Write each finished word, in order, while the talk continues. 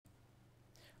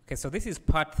Okay, so this is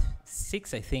part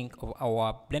 6, I think, of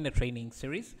our Blender training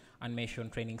series, animation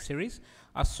training series.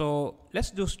 So let's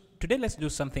do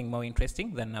something more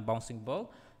interesting than a bouncing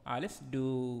ball. Let's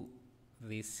do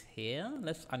this here.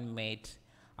 Let's animate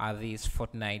this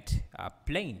Fortnite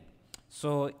plane.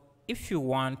 So if you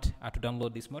want to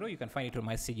download this model, you can find it on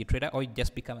my CG Trader, or you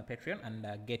just become a Patreon and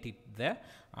get it there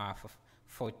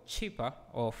for cheaper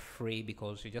or free,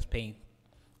 because you're just paying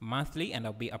monthly, and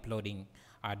I'll be uploading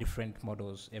different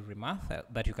models every month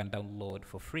that you can download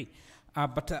for free.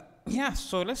 Yeah,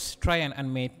 so let's try and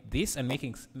animate this and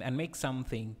make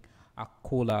something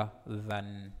cooler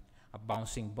than a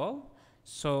bouncing ball.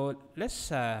 So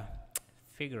let's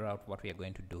figure out what we are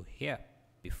going to do here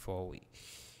before we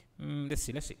let's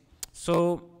see.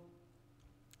 So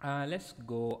let's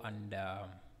go and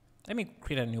let me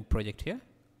create a new project here,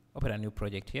 open a new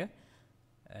project here,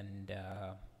 and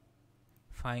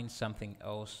find something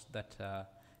else that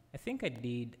I think I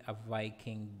did a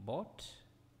Viking bot,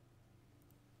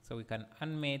 so we can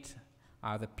animate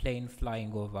the plane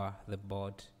flying over the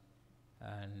boat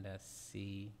and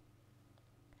see.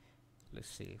 Let's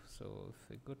see. So if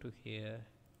we go to here,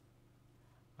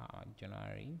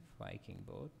 January Viking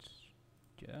boat,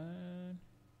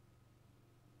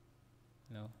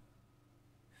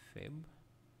 Feb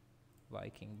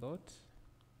Viking boat,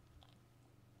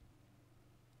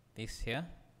 this here.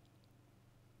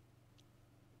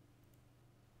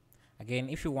 Again,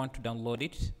 if you want to download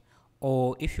it,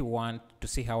 or if you want to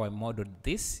see how I modeled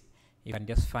this, you can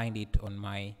just find it on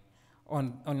my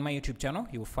YouTube channel.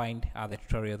 You will find the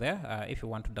tutorial there. If you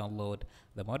want to download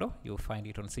the model, you will find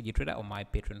it on CG Trader or my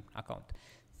Patreon account.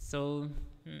 So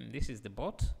this is the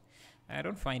bot. I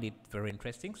don't find it very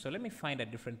interesting, so let me find a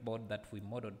different bot that we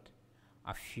modeled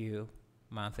a few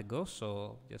months ago.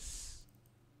 So just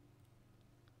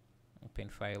open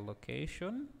file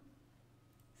location.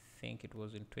 I think it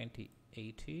was in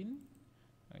 2018.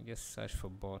 I just search for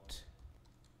bot.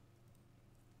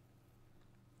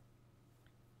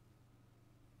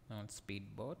 On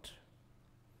speedbot.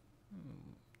 I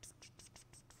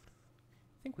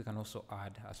think we can also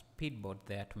add a speedbot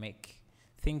there to make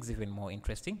things even more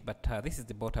interesting, but this is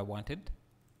the bot I wanted.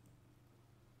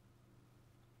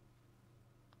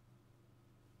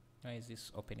 Why is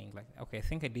this opening like that? Okay, I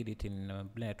think I did it in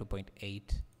Blender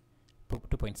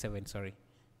 2.7, sorry.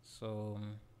 So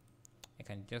I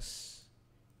can just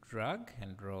drag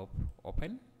and drop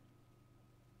open.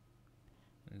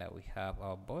 Now we have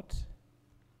our bot.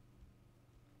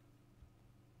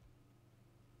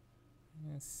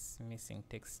 It's missing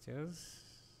textures.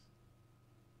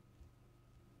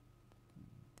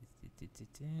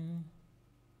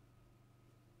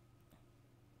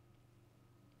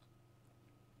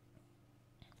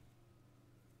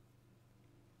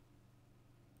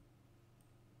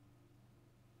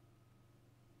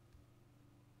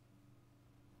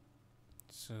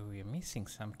 So we are missing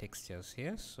some textures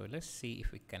here, so let's see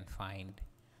if we can find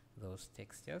those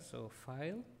textures. So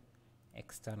file,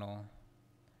 external,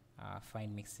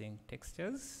 find missing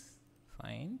textures,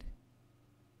 find.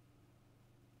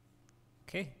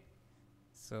 Okay,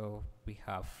 so we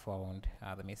have found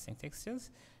the missing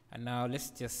textures, and now let's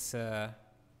just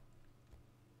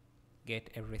get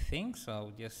everything.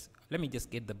 So let me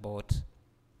just get the bot.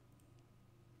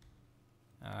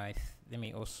 Let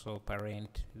me also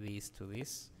parent this to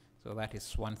this, so that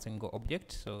is one single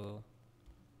object. So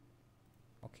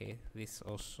okay, these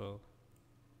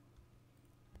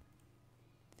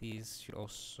should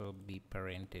also be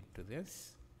parented to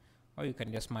this, or you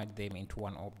can just merge them into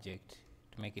one object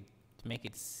to make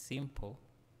it simple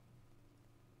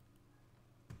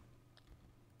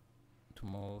to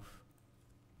move.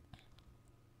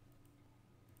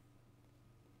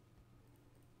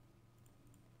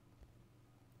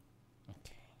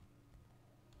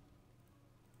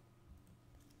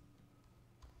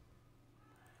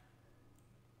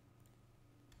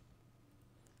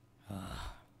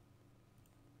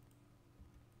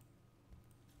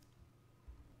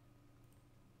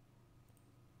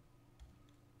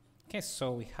 Okay,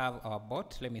 so we have our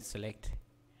bot. Let me select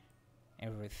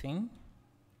everything.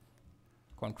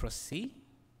 Control C,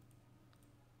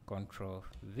 Control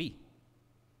V.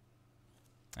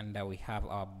 And now we have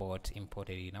our bot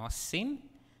imported in our scene.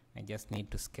 I just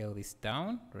need to scale this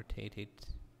down, rotate it.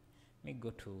 Let me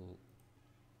go to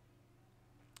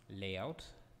layout.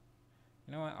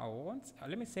 You know what,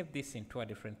 let me save this into a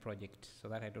different project so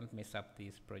that I don't mess up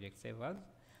these project savers.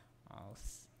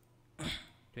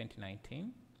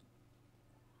 2019.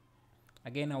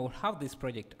 Again, I will have this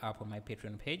project up on my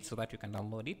Patreon page so that you can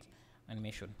download it.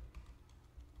 Animation.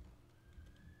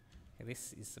 Okay,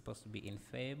 this is supposed to be in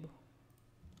Fab.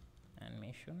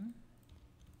 Animation.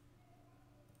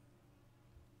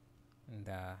 And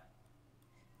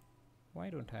why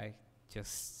don't I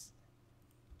just,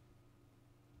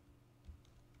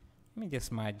 let me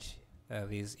just merge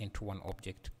these into one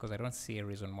object, because I don't see a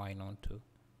reason why not to.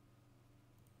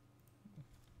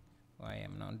 Why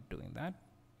I'm not doing that.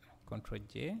 Control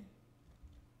J.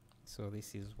 So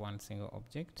this is one single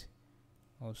object.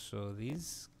 Also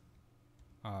these.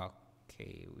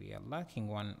 Okay, we are lacking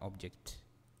one object.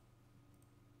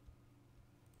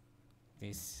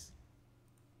 This.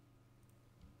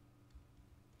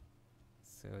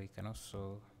 So we can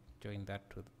also join that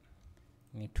to,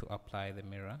 need to apply the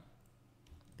mirror,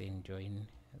 then join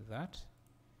that.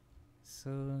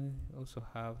 So also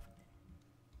have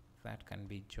that can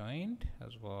be joined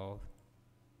as well.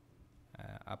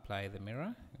 Apply the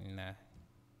mirror and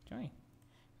join.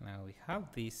 Now we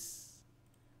have this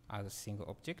as a single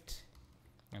object,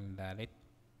 and let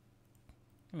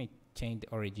me change the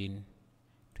origin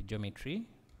to geometry.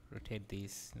 Rotate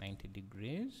this 90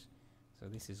 degrees. So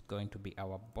this is going to be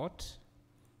our bot,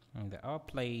 and our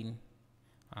plane.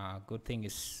 Good thing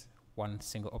is one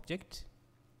single object.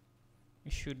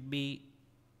 It should be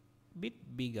a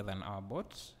bit bigger than our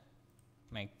bot,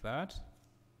 like that.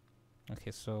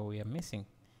 Okay, so we are missing.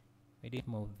 We did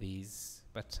move these,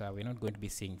 but we're not going to be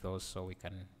seeing those, so we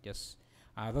can just.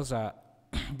 Those are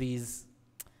these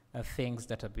things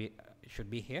that should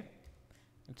be here.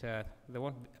 And, they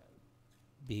won't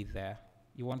be there.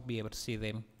 You won't be able to see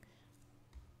them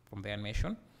from the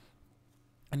animation.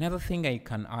 Another thing I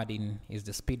can add in is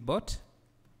the speed bot.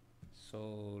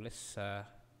 So let's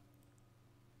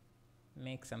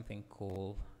make something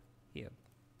cool here.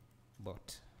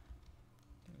 Bot.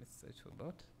 Let's search for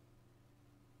bot.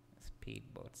 Speed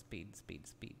bot. Speed.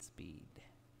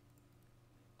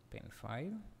 Pen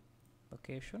file.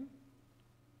 Location.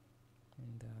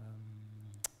 And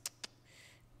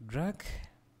drag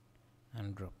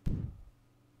and drop.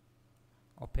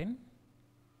 Open.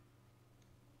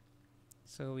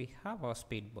 So we have our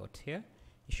speed bot here.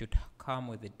 It should come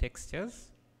with the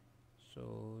textures.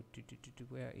 So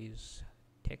where is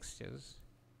textures?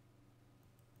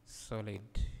 Solid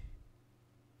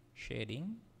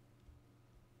shading.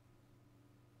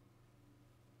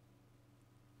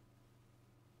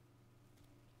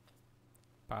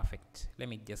 Perfect. Let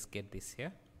me just get this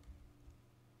here.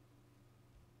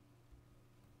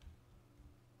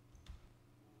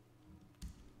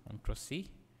 Control C.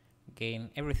 Again,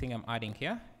 everything I'm adding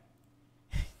here.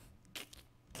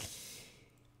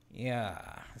 Yeah,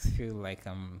 I feel like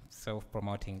I'm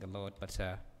self-promoting a lot, but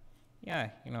yeah,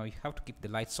 you know, you have to keep the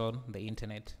lights on, the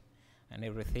internet and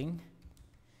everything.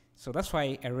 So that's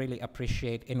why I really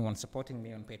appreciate anyone supporting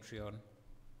me on Patreon.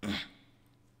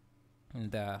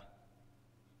 And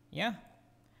yeah,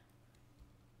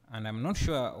 and I'm not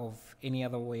sure of any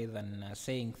other way than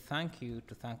saying thank you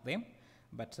to thank them,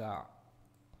 but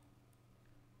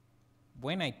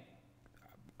when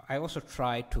I also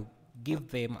try to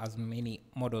give them as many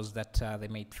models that they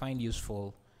might find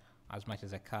useful as much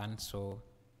as I can. So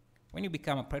when you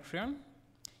become a Patreon,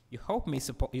 you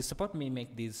support me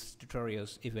make these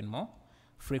tutorials even more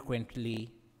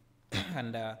frequently,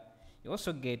 and you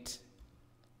also get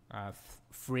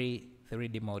free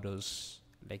 3D models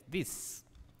like this.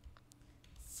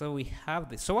 So we have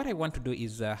this. So what I want to do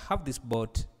is have this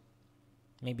bot,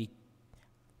 maybe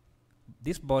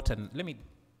this bot, and let me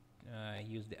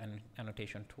use the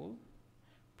annotation tool.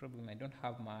 Problem, I don't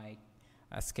have my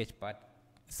sketchpad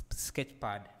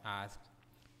as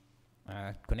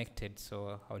connected,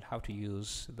 so I will have to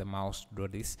use the mouse to draw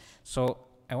this. So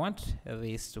I want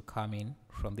this to come in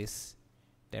from this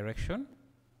direction,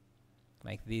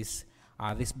 like this.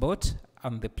 This bot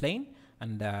on the plane,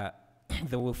 and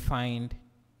they will find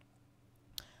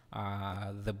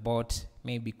the bot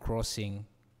maybe crossing,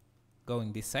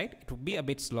 going this side. It will be a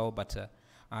bit slow, but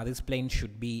this plane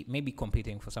should be maybe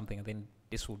competing for something, and then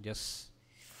this will just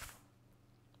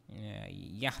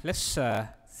yeah, let's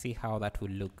see how that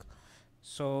will look.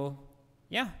 So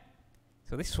yeah,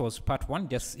 so this was part one,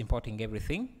 just importing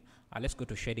everything. Let's go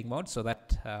to shading mode so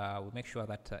that we make sure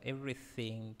that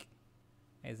everything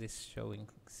is this showing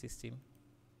system.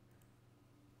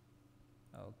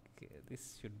 Okay,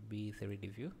 this should be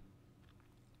 3D view.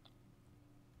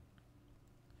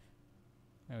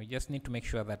 We just need to make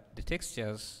sure that the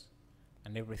textures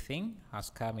and everything has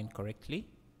come in correctly.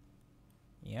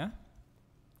 Yeah,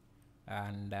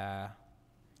 and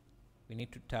we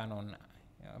need to turn on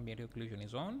ambient occlusion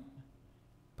is on.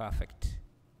 Perfect.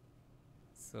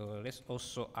 So let's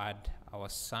also add our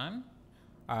sun.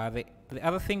 The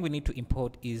other thing we need to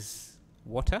import is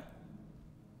water.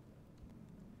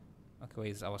 Okay, where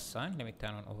is our sun? Let me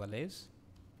turn on overlays.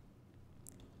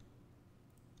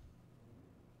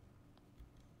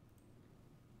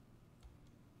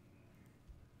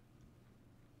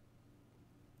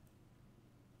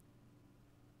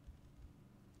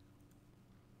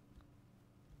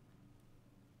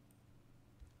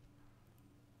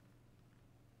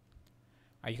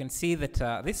 You can see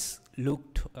that this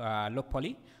looked low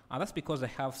poly, and that's because I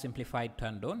have simplified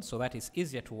turned on, so that is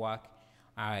easier to work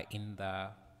in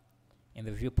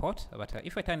the viewport. But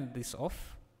if I turn this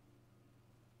off,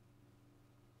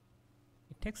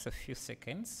 it takes a few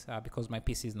seconds because my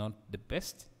PC is not the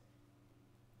best.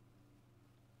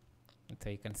 And so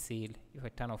you can see, if I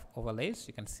turn off overlays,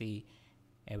 you can see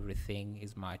everything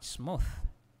is much smooth.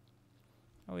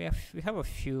 We have a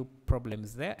few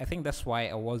problems there. I think that's why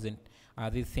I wasn't.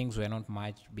 These things were not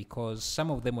merged because some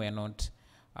of them were not.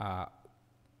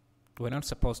 We're not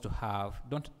supposed to have.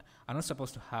 Are not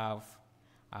supposed to have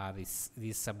this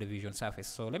subdivision surface.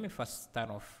 So let me first turn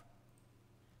off.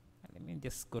 Let me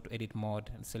just go to edit mode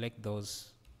and select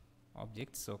those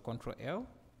objects. So Control L.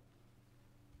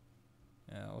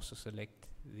 Also select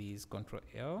these, Control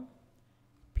L,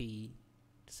 P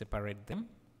to separate them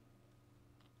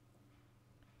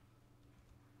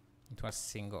into a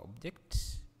single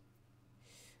object,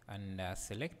 and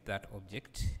select that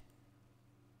object.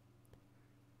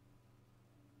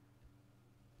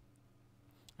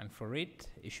 And for it,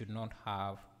 it should not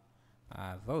have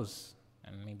those,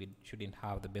 and maybe it shouldn't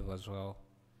have the bevel as well,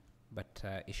 but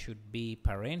it should be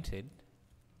parented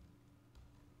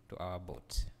to our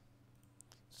boat.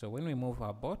 So when we move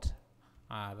our boat,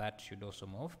 that should also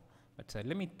move. But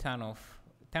let me turn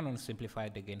on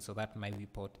simplified again, so that my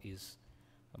viewport is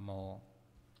more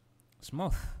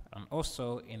smooth. And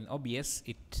also in OBS,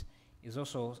 it's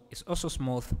also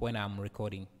smooth when I'm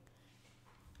recording.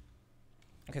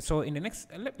 Okay, so in the next,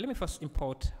 let me first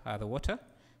import the water.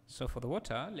 So for the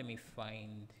water, let me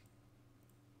find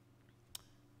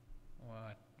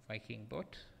Viking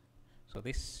boat. So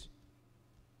this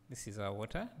is our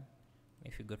water.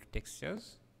 If you go to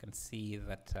textures, you can see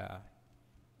that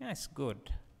yeah, it's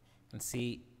good.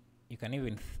 You can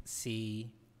even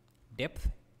see depth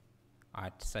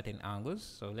at certain angles.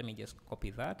 So let me just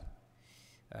copy that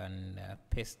and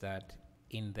paste that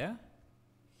in there,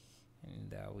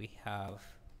 and we have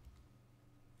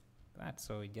that.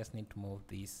 So we just need to move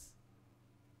this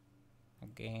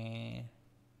again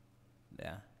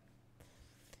there.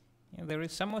 Yeah, there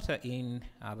is some water in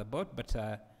the boat, but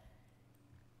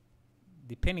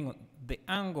depending on the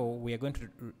angle we are going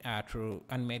to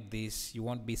animate this, you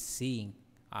won't be seeing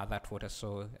that water,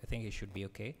 so I think it should be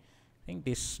okay. I think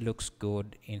this looks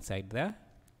good inside there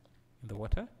in the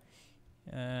water,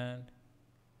 and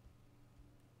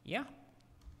yeah,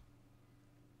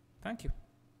 thank you.